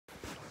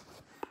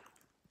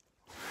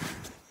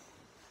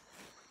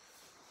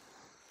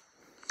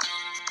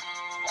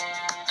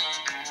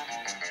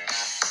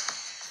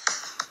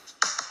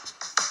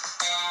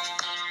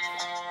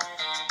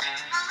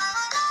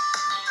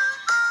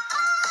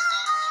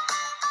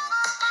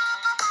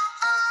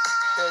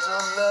There's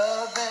a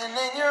loving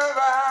in your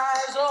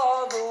eyes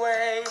all the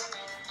way.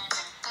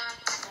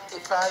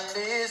 If I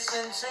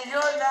listen to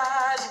your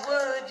lies,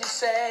 would you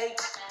say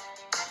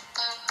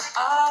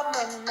I'm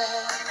a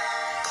man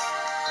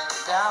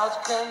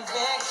without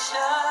conviction?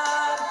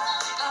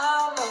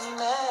 I'm a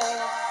man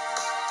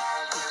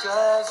who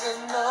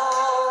doesn't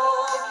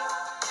know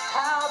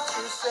how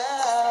to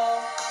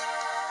sell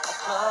a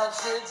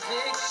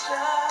contradiction.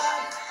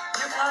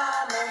 You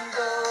come and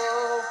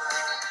go,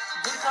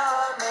 you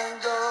come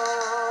and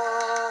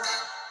go.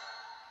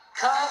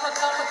 Come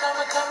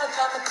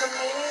a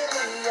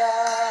chameleon.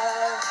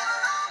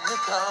 You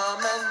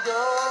come and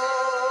go,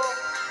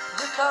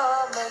 you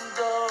come and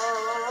go.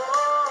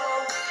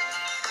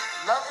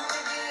 Love you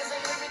with ease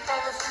and you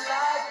become a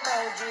like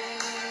my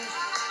dreams.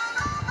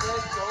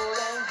 Red, gold,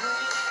 and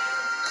green,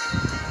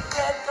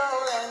 red,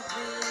 gold, and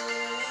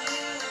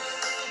green.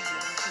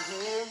 You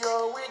hear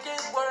your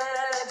wicked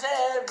words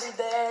every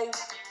day.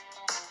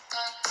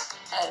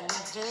 And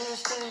you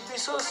used to be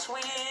so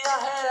sweet, I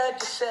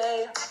heard you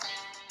say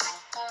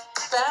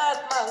that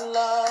my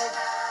love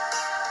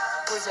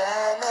was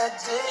an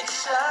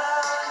addiction.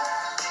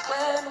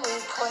 When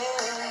we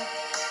cling,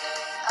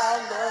 our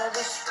love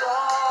is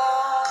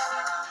strong.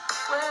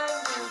 When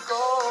you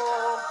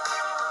go,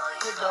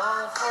 you're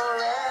gone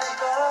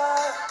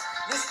forever.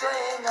 You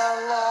string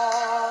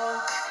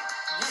along,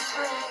 you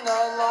string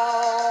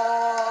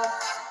along.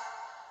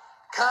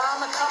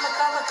 Come,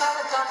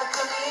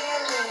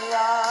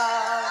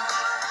 chameleon.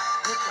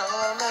 You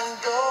come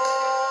and go,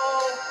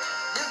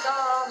 you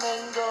come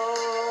and go.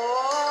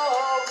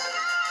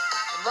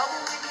 Love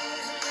will be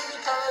easy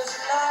because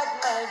you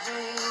like my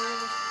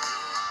dreams.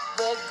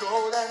 Red,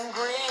 gold, and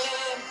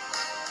green,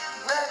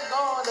 red,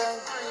 gold,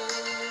 and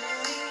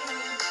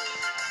green.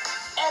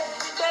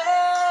 Every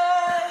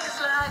day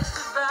is like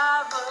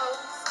survival.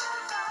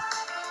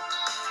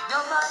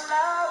 You're my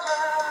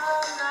lover,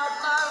 not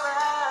my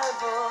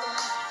rival.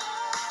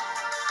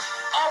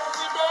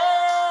 Every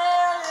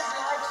day is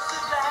like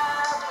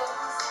survival.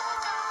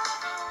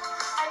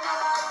 And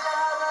you're my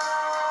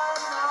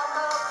lover, not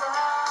my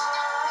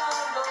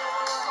rival.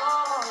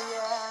 Oh,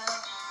 yeah.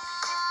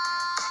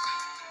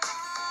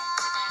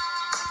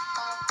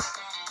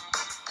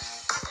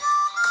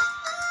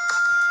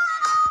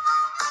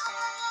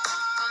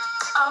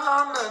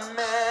 I'm a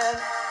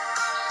man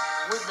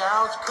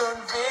without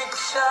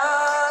conviction.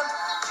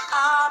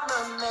 I'm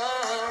a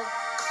man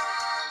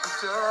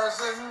who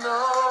doesn't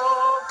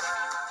know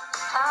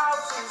how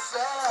to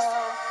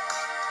sell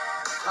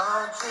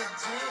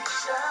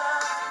contradiction.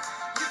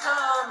 You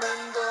come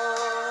and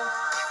go,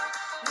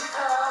 you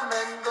come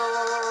and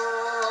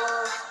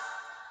go.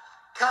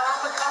 Come,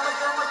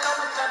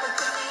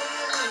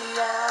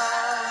 chameleon.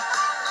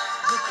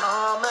 You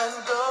come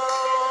and go,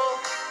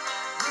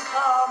 you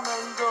come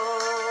and go.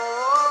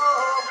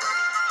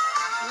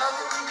 Love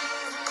will be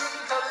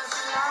easy because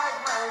it's like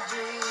my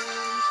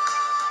dreams.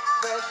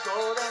 Red,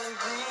 gold, and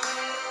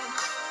green,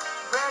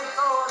 red,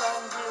 gold,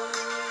 and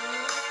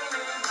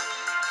green.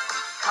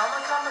 Come,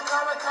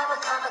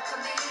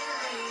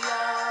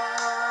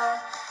 chameleon.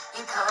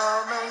 You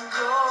come and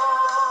go,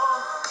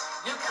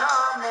 you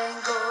come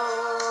and go.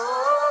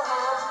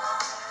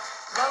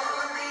 Love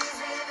will be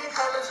easy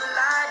because it's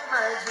like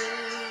my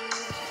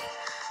dreams.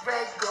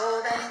 Red,